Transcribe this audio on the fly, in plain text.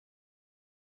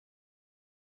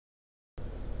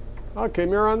Okay,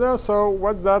 Miranda, so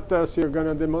what's that test you're going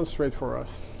to demonstrate for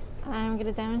us? I'm going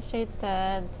to demonstrate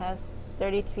the test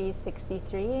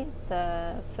 3363,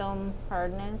 the film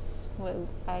hardness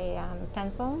by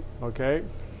pencil. Okay.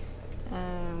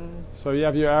 So you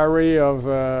have your array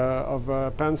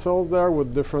of pencils there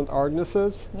with different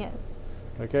hardnesses? Yes.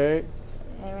 Okay.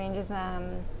 It ranges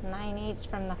 9H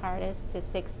from the hardest to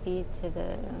 6B to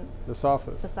the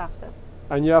softest. The softest.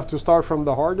 And you have to start from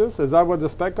the hardest? Is that what the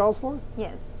spec calls for?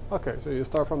 Yes. Okay, so you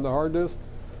start from the hardest.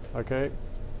 Okay.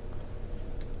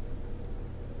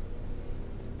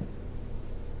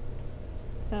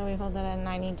 So we hold it at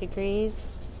 90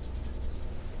 degrees.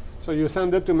 So you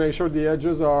sand it to make sure the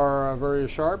edges are very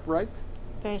sharp, right?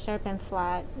 Very sharp and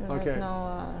flat. And okay. There's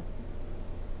no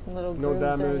little no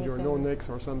grooves damage or no nicks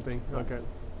or something. Yes. Okay.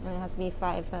 And it has to be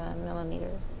 5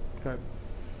 millimeters. Okay.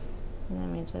 And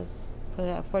then we just put it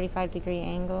at a 45-degree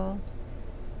angle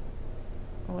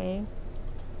away.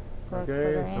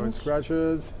 Okay, so it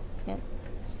scratches. Yep.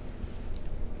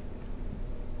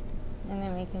 And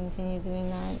then we continue doing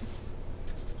that.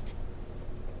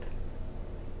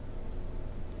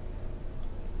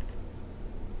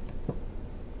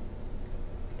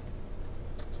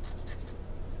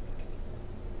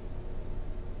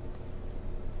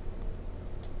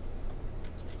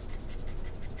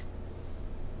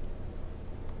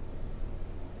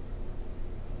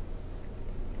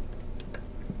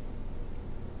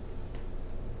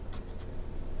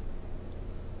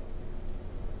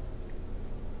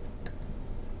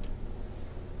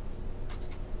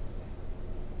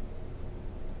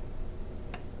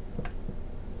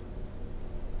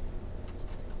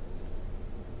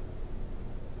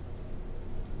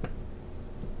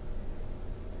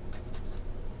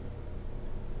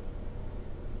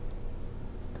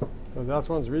 So that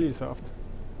one's really soft.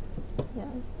 Yeah.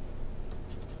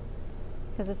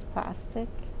 Because it's plastic.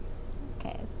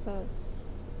 Okay, so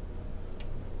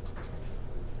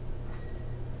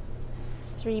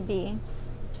it's 3B.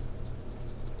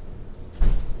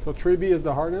 So 3B is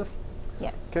the hardest?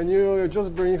 Yes. Can you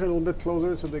just bring it a little bit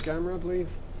closer to the camera, please?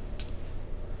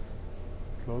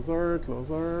 Closer,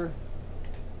 closer.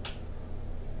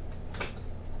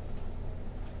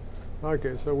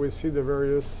 Okay, so we see the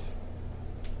various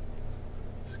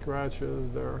scratches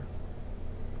there.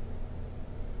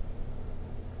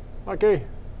 Okay,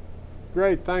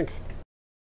 great, thanks.